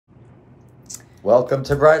Welcome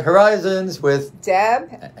to Bright Horizons with Deb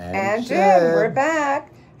and Jim. Jim. We're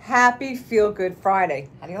back. Happy Feel Good Friday.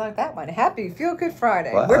 How do you like that one? Happy Feel Good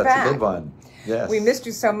Friday. Wow, We're that's back. a good one. Yes. We missed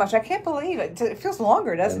you so much. I can't believe it. It feels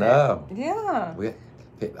longer, doesn't I know. it?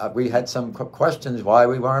 Yeah. We had some questions why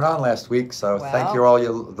we weren't on last week, so Well, thank you all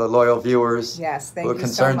the loyal viewers Yes, thank who you are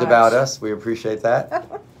concerned so much. about us. We appreciate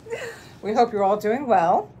that. We hope you're all doing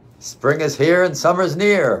well. Spring is here and summer's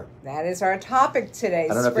near. That is our topic today.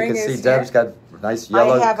 I don't know Spring if you can is see Deb's here. got nice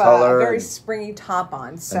yellow I have color. a very and, springy top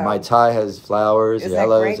on. So and my tie has flowers, isn't that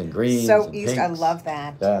yellows great? and greens So and Easter, I pinks. love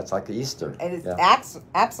that. Yeah, it's like Easter. It is Yeah.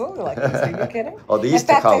 absolutely like this. Are you kidding? Oh, the In Easter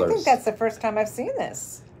fact, colors. I think that's the first time I've seen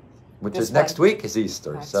this. Which this is next one. week is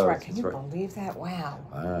Easter. That's so right. it's Can you right. believe that? Wow.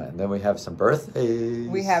 And then we have some birthdays.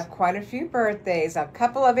 We have quite a few birthdays, a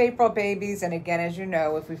couple of April babies, and again, as you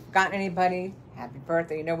know, if we've forgotten anybody, happy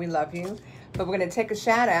birthday. You know we love you. But we're going to take a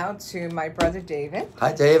shout out to my brother David.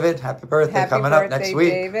 Hi, David. Happy birthday Happy coming birthday, up next week.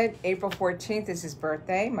 David. April 14th is his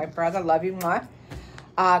birthday. My brother, love you, mwah.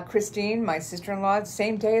 Christine, my sister-in-law,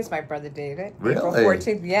 same day as my brother David. Really? April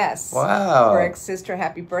 14th, yes. Wow. Greg's sister,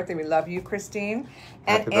 happy birthday. We love you, Christine.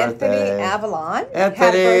 And Happy Anthony birthday. Avalon. Anthony.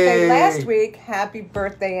 Happy birthday last week. Happy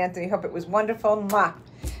birthday, Anthony. Hope it was wonderful. Mwah.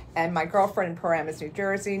 And my girlfriend in Paramus, New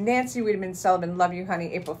Jersey, Nancy Wiedemann Sullivan. Love you,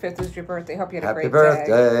 honey. April 5th was your birthday. Hope you had a Happy great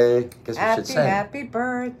birthday. day. Guess we should sing. Happy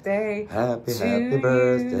birthday. Happy to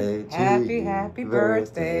birthday you. to Happy, you. happy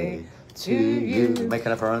birthday to you.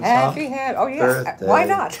 Making up our own Happy, song? oh yeah, Birthday. why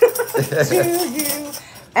not? To you,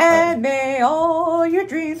 and may all your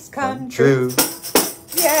dreams come true.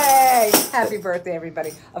 Yay! Happy birthday,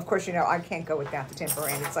 everybody. Of course, you know, I can't go without the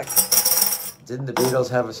tambourine. It's like... Didn't the Beatles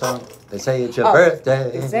have a song? They say it's your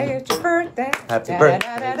birthday. They say it's your birthday. Happy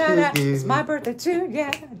birthday to you. It's my birthday too,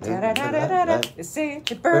 yeah. Da-da-da-da-da-da. They say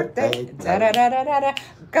it's your birthday. Da-da-da-da-da-da.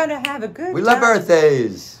 Gonna have a good time. We love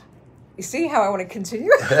birthdays. You see how I want to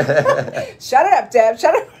continue? Shut it up, Deb.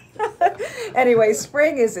 Shut it up. Anyway,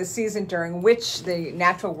 spring is a season during which the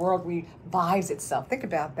natural world revives itself. Think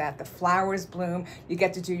about that. The flowers bloom. You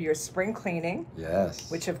get to do your spring cleaning.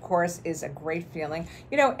 Yes. Which, of course, is a great feeling.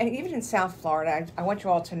 You know, and even in South Florida, I want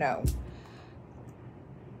you all to know,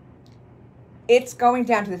 it's going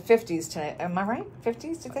down to the 50s tonight. Am I right?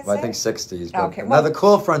 50s, did they say? Well, I think 60s. But Okay, now well- the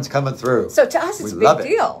cool front's coming through. So to us, it's We a love big it.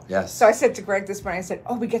 deal. Yes. So I said to Greg this morning, I said,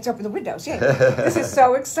 oh, we get to open the windows. Yeah. This is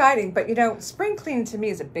so exciting. But, you know, spring cleaning to me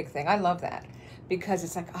is a big thing. I love that. Because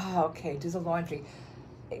it's like, oh, okay, do the laundry.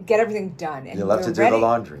 Get everything done. And You love we're to do ready. the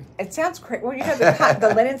laundry. It sounds crazy. Well, you know,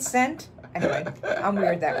 the linen scent. Anyway, I'm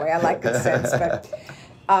weird that way. I like good scents.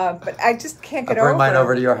 But I just can't I'll get bring mine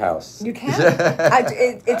over to your house. You can.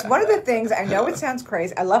 It's one of the things. I know it sounds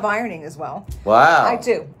crazy. I love ironing as well. Wow. I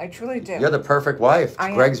do. I truly do. You're the perfect wife. I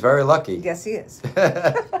am. Greg's very lucky. Yes, he is.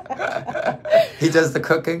 He does the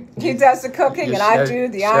cooking. He does the cooking, You and I share- do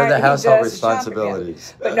the share ironing. the He household does the shopping,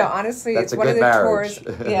 responsibilities. yeah. But no, honestly, That's it's a one of good the marriage.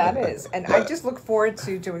 chores. Yeah, it is. And I just look forward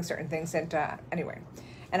to doing certain things. And anyway,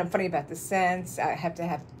 and I'm funny about the scents. I have to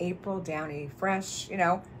have April Downy fresh. You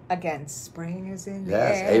know, again, spring is in the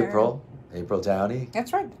Yes, air. April Downey.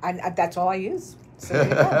 That's right. I that's all I use. So there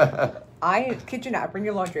you go. I kid you not. Bring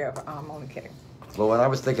your laundry over. I'm only kidding. Well, when I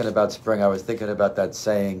was thinking about spring, I was thinking about that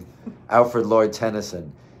saying, Alfred Lloyd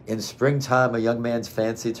Tennyson, in springtime, a young man's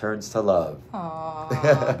fancy turns to love. Aw,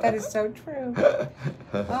 that is so true.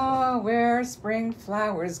 Oh, where spring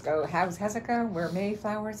flowers go. How's it Where May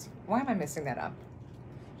flowers? Why am I missing that up?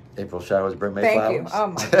 April showers bring May Thank flowers. you. Oh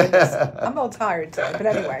my goodness. I'm a little tired today, but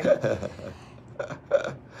anyway.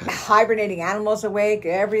 Hibernating animals awake.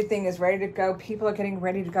 Everything is ready to go. People are getting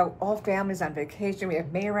ready to go. All families on vacation. We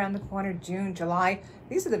have May around the corner, June, July.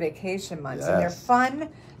 These are the vacation months, and they're Yes. fun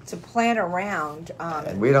to plan around.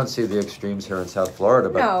 And we don't see the extremes here in South Florida,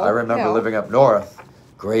 but No, I remember no. living up north,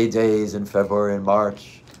 gray days in February and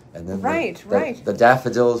March, and then Right. the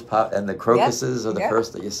daffodils pop and the crocuses are the yep.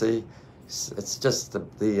 first that you see. It's just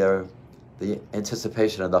the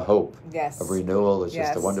anticipation and the hope Yes. of renewal is just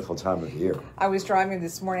Yes. a wonderful time of year. I was driving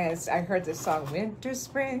this morning, I heard this song, Winter,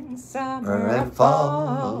 Spring, Summer, And and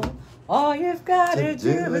Fall. All you've got to do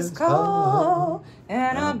is call,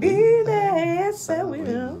 and I'll be there, yes I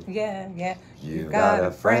will. Yeah, yeah. You got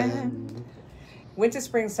a friend. Winter,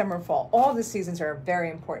 spring, summer, fall. All the seasons are very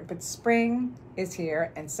important, but spring is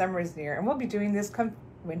here and summer is near, and we'll be doing this come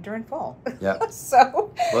winter and fall. Yeah.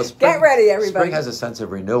 So Well, spring, get ready, everybody. Spring has a sense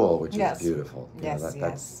of renewal, which Yes. is beautiful. You know, Yes,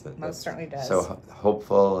 that's most certainly does. So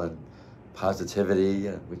hopeful and positivity,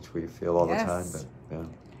 which we feel all Yes. the time. But, yeah.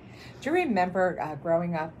 Do you remember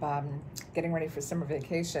growing up, getting ready for summer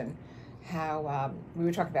vacation, how we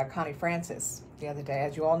were talking about Connie Francis the other day?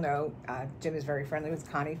 As you all know, Jim is very friendly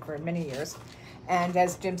with Connie for many years. And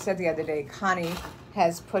as Jim said the other day, Connie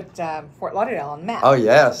has put Fort Lauderdale on the map. Oh,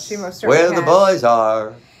 yes. She most certainly Where the boys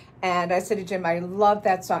are. And I said to Jim, I love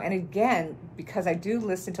that song. And again, because I do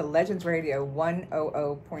listen to Legends Radio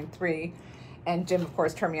 100.3, and Jim, of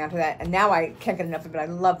course, turned me on to that. And now I can't get enough of it. I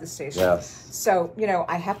love the station. Yes. So,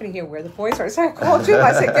 I happen to hear Where the Boys Are. So I called Jim.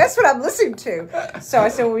 I said, guess what I'm listening to? So I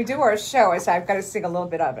said, when we do our show, I said, I've got to sing a little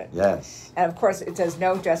bit of it. Yes. And, of course, it does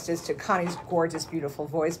no justice to Connie's gorgeous, beautiful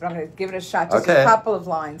voice, but I'm going to give it a shot. Just a couple of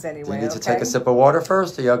lines anyway. Do you need to take a sip of water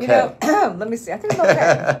first? Are you okay? Let me see. I think I'm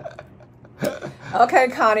okay. Okay,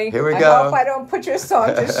 Connie. Here we go. I hope I don't put your song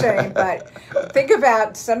to shame, but think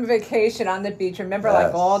about Summer Vacation on the Beach. Remember,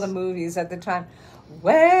 like all the movies at the time.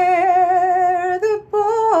 Where the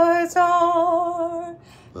boys are,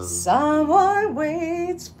 someone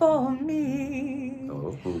waits for me.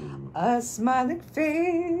 Oh. A smiling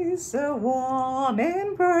face, a warm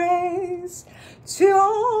embrace, 2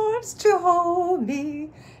 arms to hold me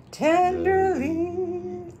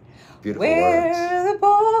tenderly. Beautiful Where words. the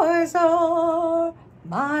boys are,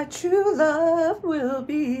 my true love will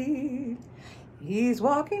be. He's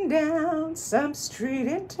walking down some street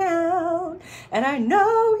in town, and I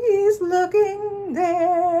know he's looking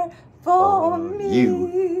there for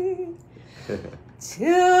me.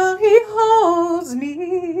 Till he holds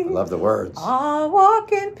me. I love the words. I'll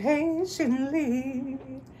walk impatiently.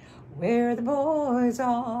 Where the boys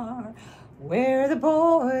are, where the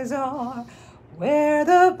boys are, where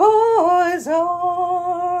the boys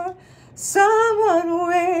are, someone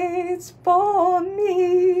waits for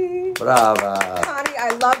me. Brava. Connie,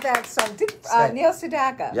 I love that song. Neil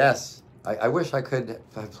Sedaka. Yes. I wish I could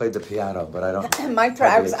have played the piano, but I don't. My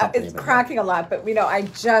throat, it's cracking a lot, but I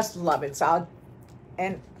just love it. So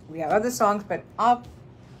and we have other songs, but I'll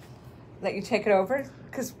let you take it over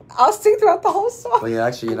because I'll sing throughout the whole song. Well, yeah,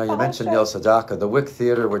 actually, you mentioned Neil Sedaka. The Wick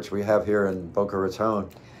Theater, which we have here in Boca Raton,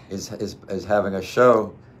 is having a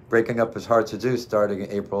show, Breaking Up Is Hard to Do, starting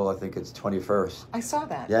in April, I think it's 21st. I saw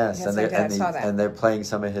that. Yes, and they're playing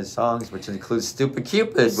some of his songs, which includes Stupid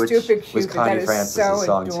Cupid, which was Connie Francis'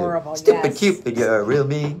 song adorable. too. Stupid Cupid, you're a real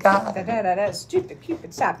mean guy. Stupid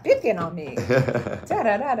Cupid, stop picking on me.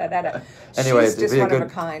 Anyway, she's just one of a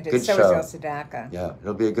kind, and so is Neil Sedaka. Yeah,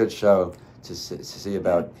 it'll be a good show to see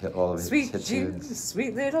about all of his hit tunes.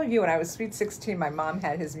 Sweet little you. When I was Sweet 16, my mom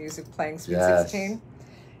had his music playing Sweet 16.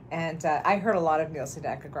 And I heard a lot of Neil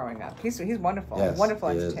Sedaka growing up. He's wonderful, wonderful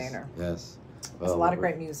entertainer. Yes. There's a lot of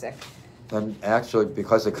great music. And actually,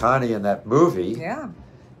 because of Connie in that movie,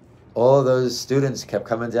 all of those students kept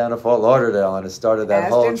coming down to Fort Lauderdale, and it started that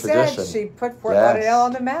whole tradition. Said, she put Fort Lauderdale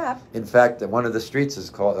on the map. In fact, one of the streets is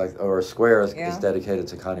called, or a square is dedicated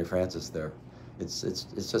to Connie Francis there. It's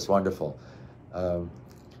just wonderful. What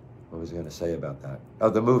was I going to say about that? Oh,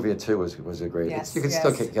 the movie too was a great. Yes, you can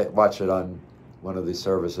still watch it on one of these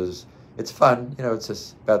services. It's fun, it's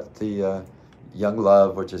just about the young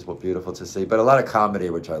love, which is beautiful to see, but a lot of comedy,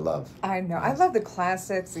 which I love. I know. I love the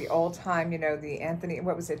classics, the old time, the Anthony,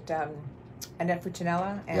 what was it, Annette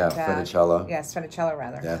Funicello? And, Funicello. Yes, Funicello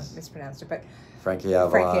rather. Yes. Mispronounced it, but Frankie Avalon.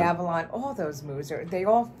 Frankie Avalon, all those movies, they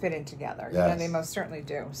all fit in together. Yes. They most certainly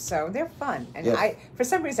do. So they're fun. And for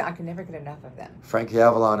some reason, I can never get enough of them. Frankie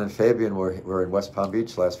Avalon and Fabian were in West Palm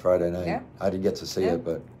Beach last Friday night. Yeah. I didn't get to see it,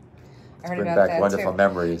 but I heard bring about back that wonderful too.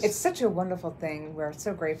 memories. It's such a wonderful thing. We're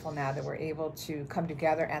so grateful now that we're able to come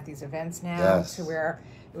together at these events now, Yes. to where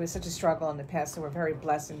it was such a struggle in the past. So we're very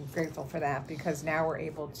blessed and grateful for that, because now we're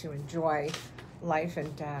able to enjoy life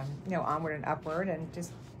and onward and upward, and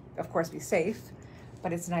just, of course, be safe.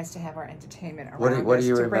 But it's nice to have our entertainment around us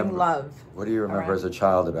to bring love. What do you remember as a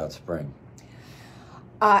child about spring?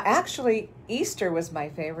 Actually, Easter was my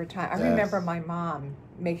favorite time. I remember my mom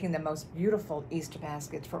making the most beautiful Easter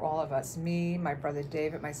baskets for all of us. Me, my brother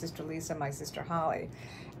David, my sister Lisa, my sister Holly.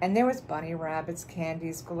 And there was bunny rabbits,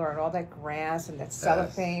 candies galore, and all that grass and that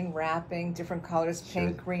cellophane wrapping, different colors,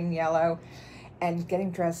 pink, green, yellow, and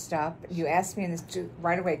getting dressed up. You asked me, and this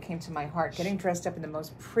right away came to my heart, getting dressed up in the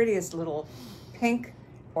most prettiest little pink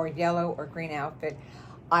or yellow or green outfit.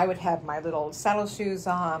 I would have my little saddle shoes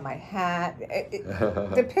on, my hat.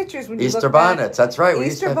 The pictures when you Easter look bonnets, back, that's right. We Easter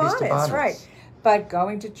used to have bonnets, Easter bonnets. right. But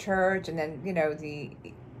going to church, and then,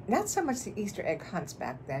 not so much the Easter egg hunts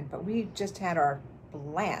back then, but we just had our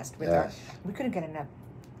blast with we couldn't get enough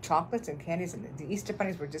chocolates and candies, and the Easter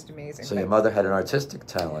bunnies were just amazing. So your mother had an artistic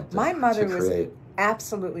talent. My mother was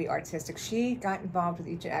absolutely artistic. She got involved with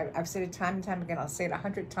each, I've said it time and time again, I'll say it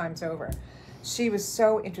 100 times over. She was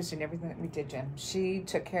so interested in everything that we did, Jim. She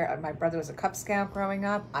took care of, my brother was a Cub Scout growing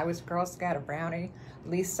up. I was a Girl Scout, a Brownie.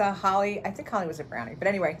 Lisa, Holly, I think Holly was a Brownie. But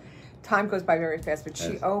anyway, time goes by very fast, but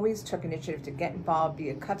she Yes. always took initiative to get involved, be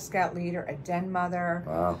a Cub Scout leader, a den mother.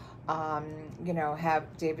 Wow. You know, have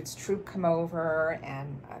David's troop come over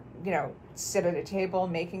and, you know, sit at a table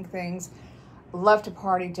making things. Loved to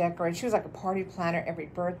party decorate. She was like a party planner every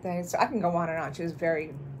birthday. So I can go on and on. She was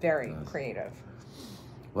very, very creative.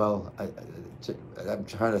 Well, I'm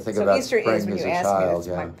trying to think So about Easter spring is, when as you a ask child. me, it's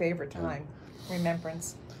Yeah. my favorite time.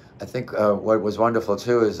 Remembrance. I think what was wonderful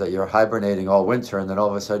too is that you're hibernating all winter, and then all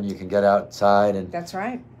of a sudden you can get outside, and That's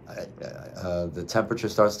right. the temperature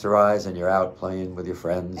starts to rise, and you're out playing with your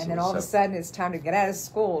friends. And then all of a sudden it's time to get out of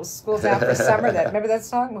school. School's out for summer. That remember that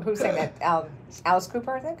song? Who sang that? Alice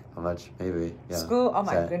Cooper, I think. How much? Maybe. Yeah. School. Oh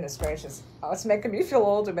my That- goodness gracious! Oh, it's making me feel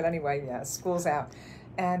older. But anyway, yeah, school's out,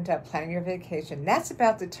 and planning your vacation. That's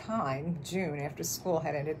about the time, June, after school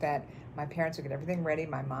had ended, that my parents would get everything ready.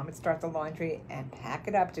 My mom would start the laundry and pack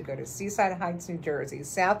it up to go to Seaside Heights, New Jersey,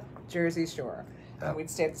 South Jersey Shore. Yeah. And we'd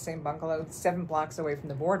stay at the same bungalow, 7 blocks away from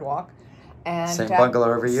the boardwalk. And Same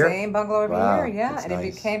bungalow every year? Same bungalow every Wow, year, yeah. that's And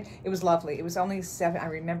nice. it was lovely. It was only 7. I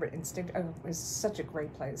remember instinct. Oh, it was such a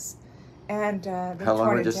great place. And they How long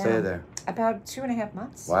torn would it you stay down. there? About 2.5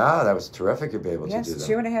 months. Wow, that was terrific. You'd be able Yes, to do that.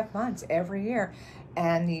 2.5 months every year.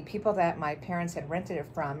 And the people that my parents had rented it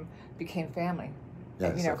from became family.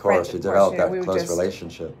 Yes, you know, of course. friends, You of course, developed you know, that we were close just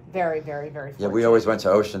relationship. Very, very, very Yeah, fortunate. we always went to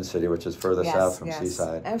Ocean City, which is further Yes, south from yes.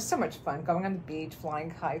 Seaside. And it was so much fun going on the beach, flying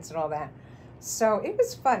kites, and all that. So it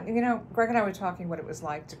was fun. You know, Greg and I were talking what it was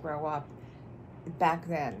like to grow up back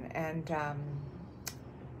then, and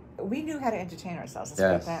we knew how to entertain ourselves. Let's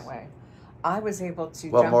put Yes. it that way. I was able to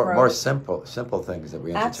Well, jump more rope. simple things that we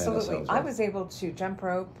entertain Absolutely, ourselves I with. was able to jump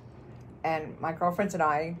rope, and my girlfriends and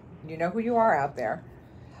I, you know who you are out there,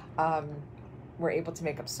 were able to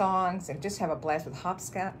make up songs and just have a blast with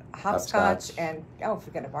hopscotch, Hopscotch. and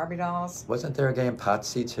forget it, Barbie dolls. Wasn't there a game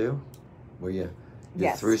Potsy too, where you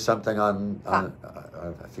Yes. threw something on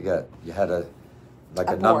I forget. You had a A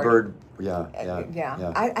board. numbered. Yeah.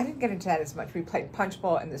 I didn't get into that as much. We played punch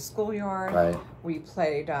bowl in the schoolyard. Right. We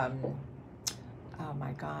played, oh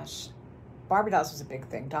my gosh, Barbie dolls was a big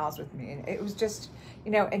thing. Dolls with me, and it was just,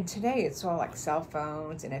 you know. And today it's all like cell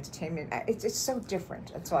phones and entertainment. It's so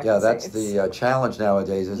different. That's all I Yeah, can that's say. the challenge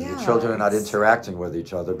nowadays is Yeah, the children are not it's- interacting with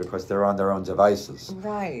each other because they're on their own devices.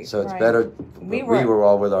 Right. So it's right. better. We We were- were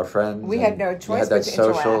all with our friends. we had and no you choice had but that to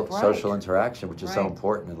social interact, right. social interaction, which is so Right.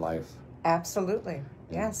 important in life. Absolutely.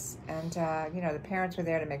 Yeah. Yes. And, you know, the parents were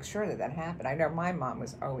there to make sure that that happened. I know my mom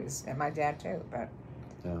was always, and my dad too, but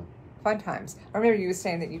Yeah. fun times. I remember you were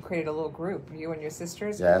saying that you created a little group, you and your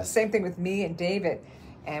sisters. Yes. Same thing with me and David.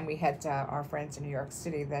 And we had our friends in New York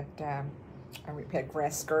City that and we had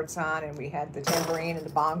grass skirts on, and we had the tambourine and the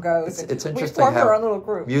bongos. and It's we interesting formed how our own little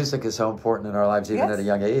group. Music is so important in our lives, even Yes, at a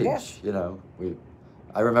young age. yes. You know,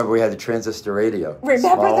 I remember we had a transistor radio. Remember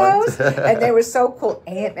small one. those? And they were so cool.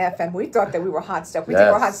 AM, FM. We thought that we were hot stuff. We think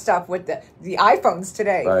we're Yes. hot stuff with the iPhones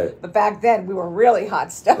today. Right. But back then, we were really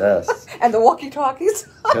hot stuff. Yes. And the walkie-talkies.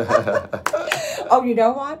 Oh, you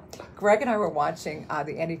know what? Greg and I were watching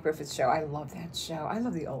the Andy Griffith Show. I love that show. I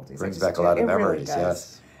love the oldies. I Brings just back a do. lot of It really memories. does.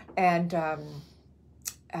 Yes. And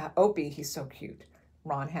Opie, he's so cute.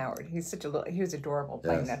 Ron Howard. He's such a little. He was adorable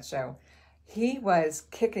playing Yes. that show. He was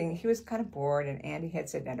kicking. He was kind of bored, and Andy had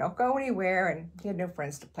said, "Now don't go anywhere." And he had no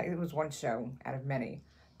friends to play. It was one show out of many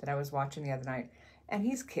that I was watching the other night, and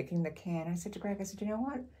he's kicking the can. I said to Greg, I said, "You know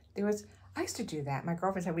what? I used to do that. My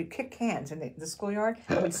girlfriend said we'd kick cans in the schoolyard,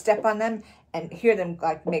 and we'd step on them and hear them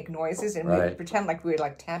like make noises, and Right. we'd pretend like we were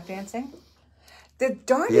like tap dancing." The The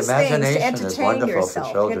darndest things to imagination is entertain wonderful yourself.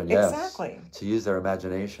 for children. Yes. Exactly. To use their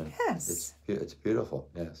imagination. Yes. It's beautiful.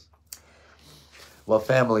 Yes. Well,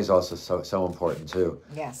 family is also so important too.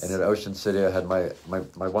 Yes. And at Ocean City, I had my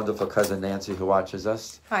wonderful cousin Nancy who watches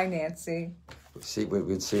us. Hi, Nancy.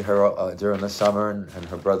 We'd see her during the summer, and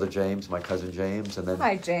her brother James, my cousin James, and then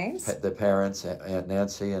Hi, James. the parents, Aunt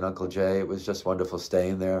Nancy and Uncle Jay. It was just wonderful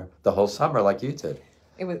staying there the whole summer, like you did.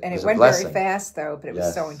 It was, and was it a went very blessing. fast though, but it was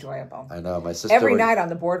Yes. so enjoyable. I know my sister. Every would, night on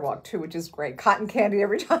the boardwalk too, which is great. Cotton candy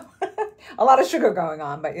every time. A lot of sugar going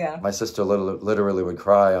on, but yeah. My sister literally would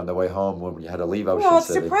cry on the way home when you had to leave Ocean Well, it's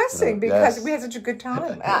City. depressing You know? because Yes. we had such a good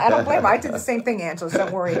time. I don't blame her. I did the same thing, Angela. So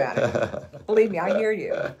don't worry about it. Believe me, I hear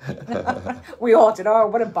you. We all did. Oh,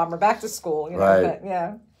 what a bummer. Back to school, you know. Right. But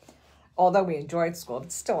yeah. Although we enjoyed school,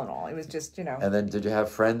 but still in all, it was just, you know. And then, did you have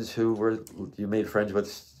friends you made friends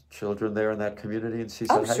with children there in that community in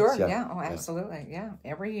Seaside Oh, Heights? sure. Yeah. Oh, absolutely. Yeah.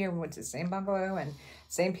 Every year we went to the same bungalow and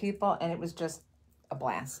same people, and it was just a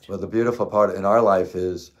blast. Well, the beautiful part in our life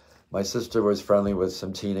is my sister was friendly with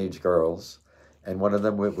some teenage girls, and one of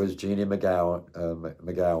them was Jeannie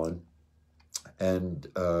McGowan, And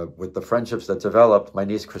with the friendships that developed, my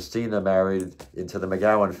niece Christina married into the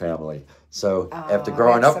McGowan family. So after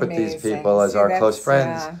growing up with these people as our close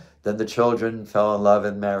friends, then the children fell in love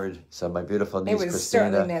and married. So my beautiful niece Christina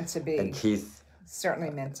certainly meant to be. And Keith. Certainly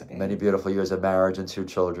meant to be. Many beautiful years of marriage and 2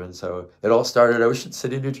 children. So it all started in Ocean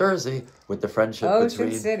City, New Jersey, with the friendship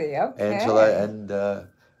between Angela and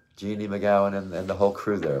Jeannie McGowan and the whole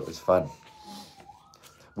crew there. It was fun.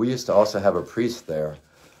 We used to also have a priest there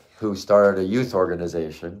who started a youth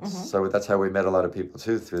organization. So that's how we met a lot of people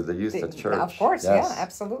too, through the youth at church. Of course, yeah,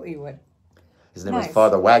 absolutely you would. His name was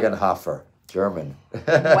Father Wagenhofer, German.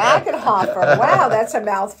 Wagenhofer, wow, that's a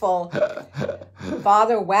mouthful.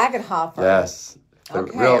 Father Wagenhofer. Yes.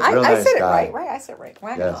 Okay, real I nice said guy. it right? I said it right.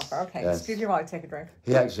 Wagenhofer, okay. Yes. Excuse me while I take a drink.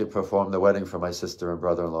 He actually performed the wedding for my sister and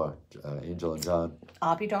brother-in-law, Angel and John.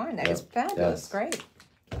 I'll be darned, that is fabulous, great.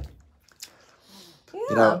 Yeah.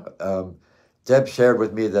 You know, Deb shared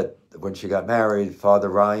with me that when she got married, Father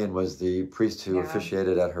Ryan was the priest who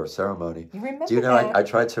officiated at her ceremony. You remember Do you know, that? I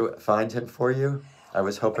tried to find him for you. I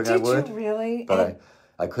was hoping I would. Did you really? But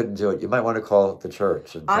I couldn't do it. You might want to call the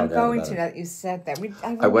church. And I'm find out going about to it. know that you said that.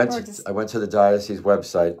 I went to the diocese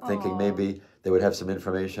website thinking maybe they would have some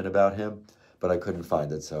information about him, but I couldn't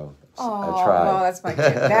find it, so I tried. Oh, that's my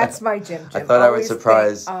Jim. That's my Jim. I thought I would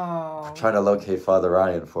surprise trying to locate Father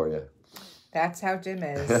Ryan for you. That's how Jim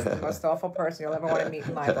is. The most awful person you'll ever want to meet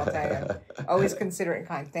in life, I'll tell you. Always considerate and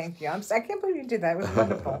kind. Thank you. I can't believe you did that. It was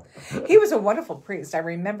wonderful. He was a wonderful priest. I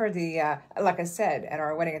remember like I said, at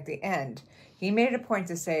our wedding at the end, he made it a point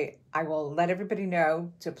to say, I will let everybody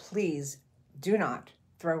know to please do not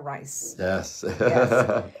throw rice. Yes.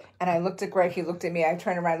 And I looked at Greg, he looked at me, I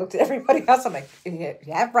turned around, I looked at everybody else. I'm like, if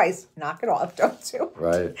you have rice, knock it off, don't you?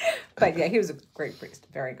 Right. But yeah, he was a great priest.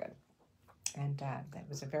 Very good. And that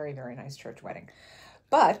was a very, very nice church wedding.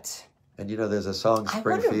 But... And you know, there's a song, Spring I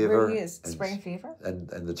wonder Fever. where he is. Spring Fever? And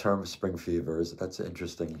the term Spring Fever, that's an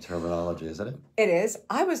interesting terminology, isn't it? It is.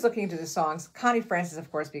 I was looking into the songs. Connie Francis,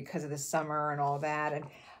 of course, because of the summer and all that.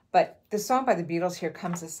 But the song by the Beatles, Here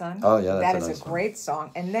Comes the Sun. Oh, yeah, that that's is a great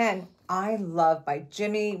song. And then I love by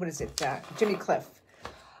Jimmy Cliff.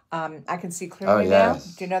 I Can See Clearly Now.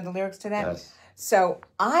 Do you know the lyrics to that? Yes. So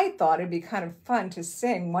I thought it'd be kind of fun to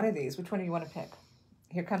sing one of these. Which one do you want to pick?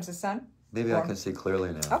 Here Comes the Sun? Maybe I Can See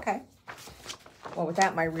Clearly Now. Okay. Well,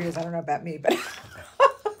 without my readers, I don't know about me, but...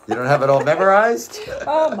 You don't have it all memorized?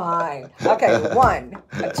 Oh, my. Okay, 1,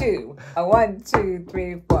 2, 1, 2,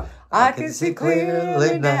 3, 4. I can see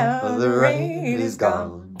clearly now the rain is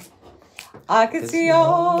gone. I can see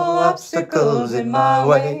all obstacles in my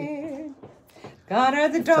way. Gone are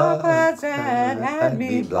the dark clouds that had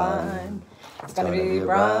me blind. It's gonna be a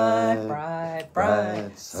bright, bright,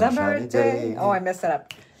 bright summer day. Oh, I messed that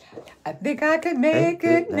up. I think I can make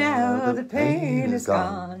it now. The pain is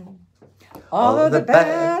gone. All of the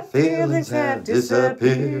bad feelings have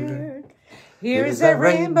disappeared. Here is that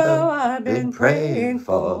rainbow I've been praying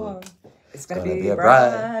for. It's gonna be a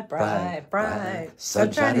bright, bright, bright,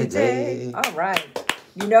 sunshiny day. All right.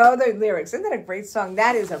 You know the lyrics. Isn't that a great song?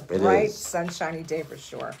 That is a bright, sunshiny day for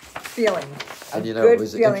sure. Feeling. And you know, it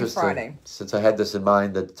was interesting. Friday. Since I had this in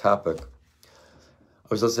mind, the topic, I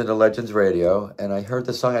was listening to Legends Radio, and I heard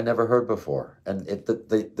the song I never heard before. And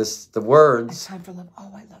the words. A Time for Love.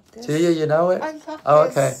 Oh, I love this. Do you? You know it? I love this. Oh,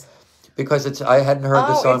 okay. Because I hadn't heard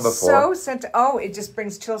the song before. It just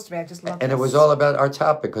brings chills to me. I just love it. And it was all about our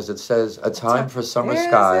topic, because it says, a time for summer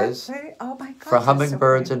skies, oh my God, for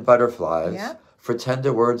hummingbirds and butterflies, for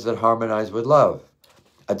tender words that harmonize with love.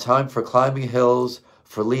 A time for climbing hills,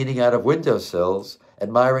 for leaning out of windowsills,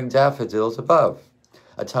 admiring daffodils above.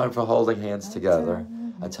 A time for holding hands together.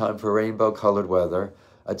 A time for rainbow-colored weather.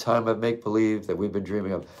 A time of make-believe that we've been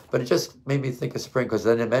dreaming of. But it just made me think of spring, because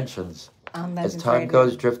then it mentions, as time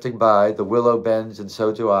goes drifting by, the willow bends and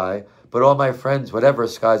so do I. But all my friends, whatever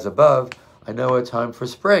skies above, I know a time for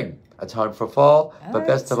spring, a time for fall, but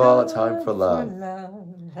best of all, a time for love.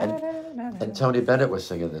 And Tony Bennett was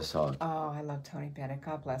singing this song. Oh, I love Tony Bennett.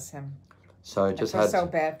 God bless him. So I just feel so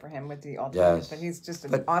bad for him with the Alzheimer's, but he's just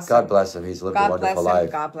an awesome. God bless him. He's lived a wonderful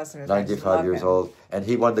life. God bless him. 95 years old, and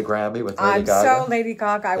he won the Grammy with Lady Gaga. I'm so Lady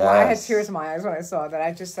Gaga. I had tears in my eyes when I saw that.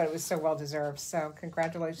 I just thought it was so well deserved. So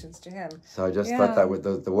congratulations to him. So I just thought that with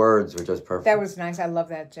the words were just perfect. That was nice. I love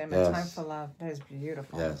that, Jim. Yes. A Time for Love. That is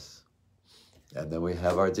beautiful. Yes. And then we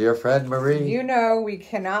have our dear friend Marie. You know, we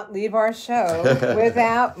cannot leave our show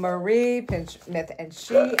without Marie Pinchmith, and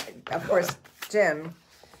she, of course, Jim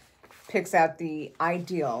picks out the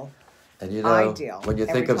ideal. And you know, when you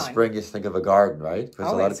think of spring, you think of a garden, right?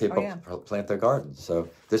 Because a lot of people plant their gardens. So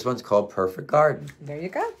this one's called Perfect Garden. There you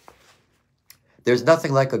go. There's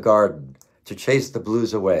nothing like a garden to chase the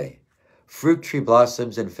blues away, Fruit tree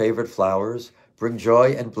blossoms and favorite flowers bring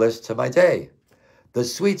joy and bliss to my day. The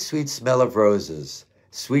sweet, sweet smell of roses,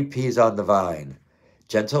 sweet peas on the vine,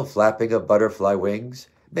 gentle flapping of butterfly wings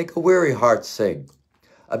make a weary heart sing.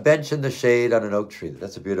 A bench in the shade on an oak tree.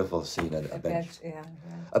 That's a beautiful scene at a bench. Yeah.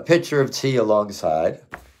 A pitcher of tea alongside.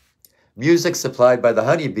 Music supplied by the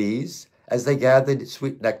honeybees as they gather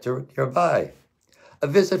sweet nectar nearby. A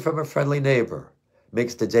visit from a friendly neighbor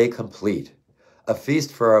makes the day complete. A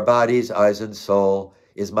feast for our bodies, eyes, and soul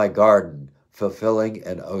is my garden, fulfilling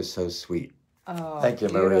and oh so sweet. Oh, thank you,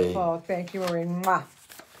 beautiful. Marie. Thank you, Marie. Mwah.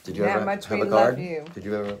 Did you ever much have we a garden? love you. Did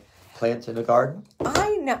you ever plant in a garden?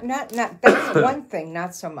 Not. That's one thing.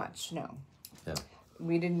 Not so much. No. Yeah.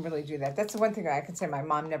 We didn't really do that. That's the one thing I can say my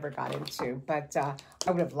mom never got into, but I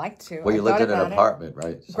would have liked to. Well, you lived in an apartment,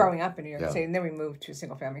 right? So, growing up in New York yeah. City, and then we moved to a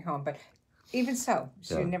single-family home. But even so,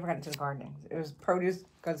 she never got into the gardening. It was produce,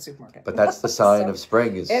 go to the supermarket. But that's the sign of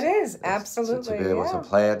spring. It is, absolutely. To be able to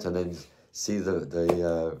plant and then see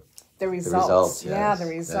the results. Yes, Yeah, the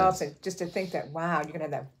results. yes. And just to think that, wow, you're going to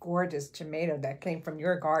have that gorgeous tomato that came from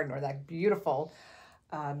your garden or that beautiful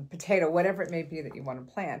potato, whatever it may be that you want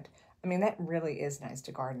to plant. I mean, that really is nice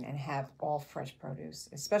to garden and have all fresh produce,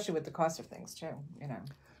 especially with the cost of things, too, you know.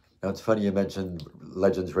 Now, it's funny you mentioned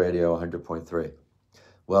Legends Radio 100.3.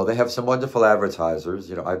 Well, they have some wonderful advertisers.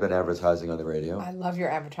 You know, I've been advertising on the radio. I love your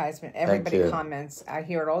advertisement. Everybody comments. I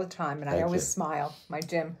hear it all the time, and I always smile. My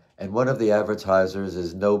Jim. And one of the advertisers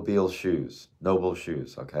is Noble Shoes,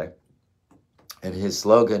 okay? And his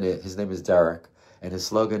slogan, his name is Derek, and his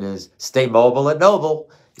slogan is, stay mobile and noble.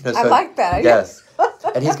 You know, so, I like that. Yes.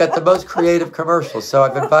 And he's got the most creative commercials. So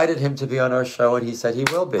I've invited him to be on our show, and he said he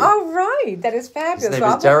will be. Oh, right. That is fabulous. His name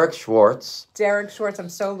is Derek Schwartz. Derek Schwartz. I'm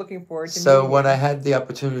so looking forward to So meeting when him. I had the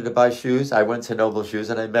opportunity to buy shoes, I went to Noble Shoes,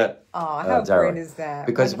 and I met how Derek. great is that?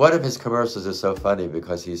 Because one of his commercials is so funny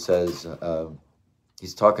because he says,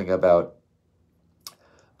 he's talking about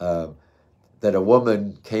that a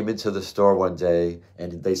woman came into the store one day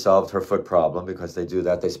and they solved her foot problem because they do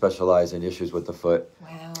that. They specialize in issues with the foot.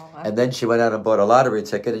 Wow. And then she went out and bought a lottery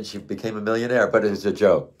ticket and she became a millionaire. But it was a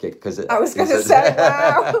joke. I was going to say,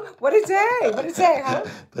 wow, what a day, huh?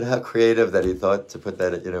 But how creative that he thought to put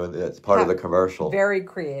that, you know, as part of the commercial. Very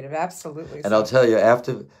creative, absolutely. And I'll tell you,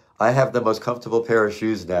 I have the most comfortable pair of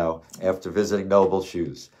shoes now after visiting Noble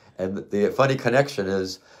Shoes. And the funny connection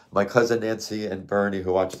is my cousin Nancy and Bernie,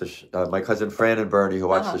 who watched my cousin Fran and Bernie, who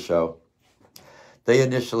watched the show, they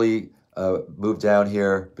initially moved down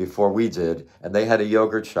here before we did, and they had a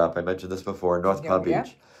yogurt shop. I mentioned this before in North Palm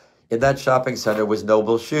Beach. In that shopping center was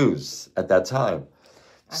Noble Shoes at that time.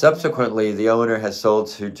 Subsequently, the owner has sold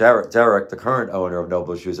to Derek, the current owner of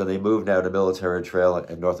Noble Shoes, and they moved now to Military Trail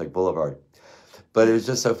and Norfolk Boulevard. But it was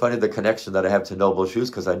just so funny, the connection that I have to Noble Shoes,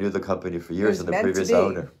 because I knew the company for years and the previous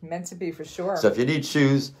owner. Meant to be, for sure. So if you need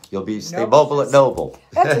shoes, you'll stay mobile at Noble.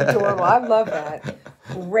 That's adorable. I love that.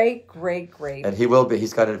 Great. And he will be.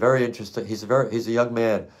 He's got a very interesting, he's a young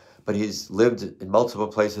man, but he's lived in multiple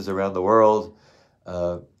places around the world.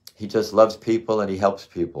 He just loves people and he helps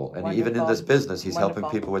people. And even in this business, he's helping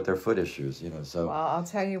people with their foot issues, you know. So well, I'll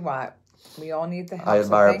tell you what. We all need the help. I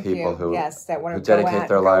admire people who dedicate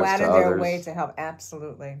their lives to others. Their way to help.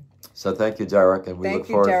 Absolutely. So thank you, Derek, and we look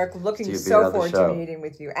forward. Derek. Looking so forward to meeting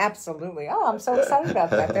with you. Absolutely. Oh, I'm so excited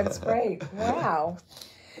about that. That's great. Wow.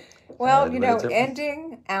 Well, you know,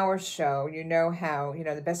 ending our show, you know how, you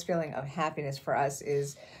know, the best feeling of happiness for us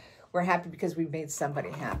is we're happy because we've made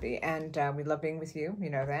somebody happy. And we love being with you,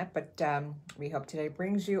 you know that. But we hope today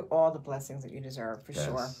brings you all the blessings that you deserve, for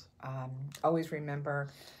sure. Always remember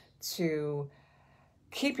to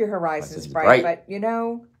keep your horizons bright. But, you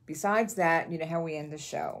know, besides that, you know how we end the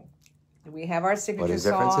show. We have our signature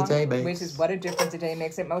song, which is What a Difference a Day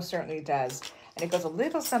Makes. It most certainly does. And it goes a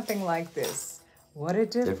little something like this. What a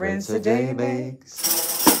difference a day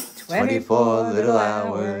makes. 24 little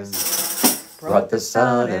hours brought the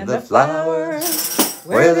sun and the flowers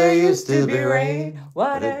where there used to be rain.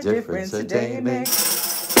 What a difference a day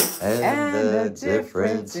makes. And the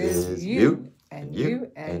difference is you. And you,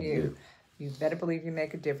 and you. You better believe you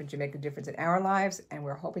make a difference. You make a difference in our lives, and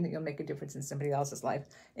we're hoping that you'll make a difference in somebody else's life.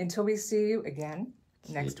 Until we see you again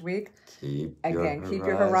next week. Keep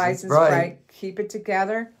your horizons bright. Keep it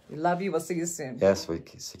together. We love you. We'll see you soon. Yes, we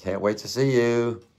can't wait to see you.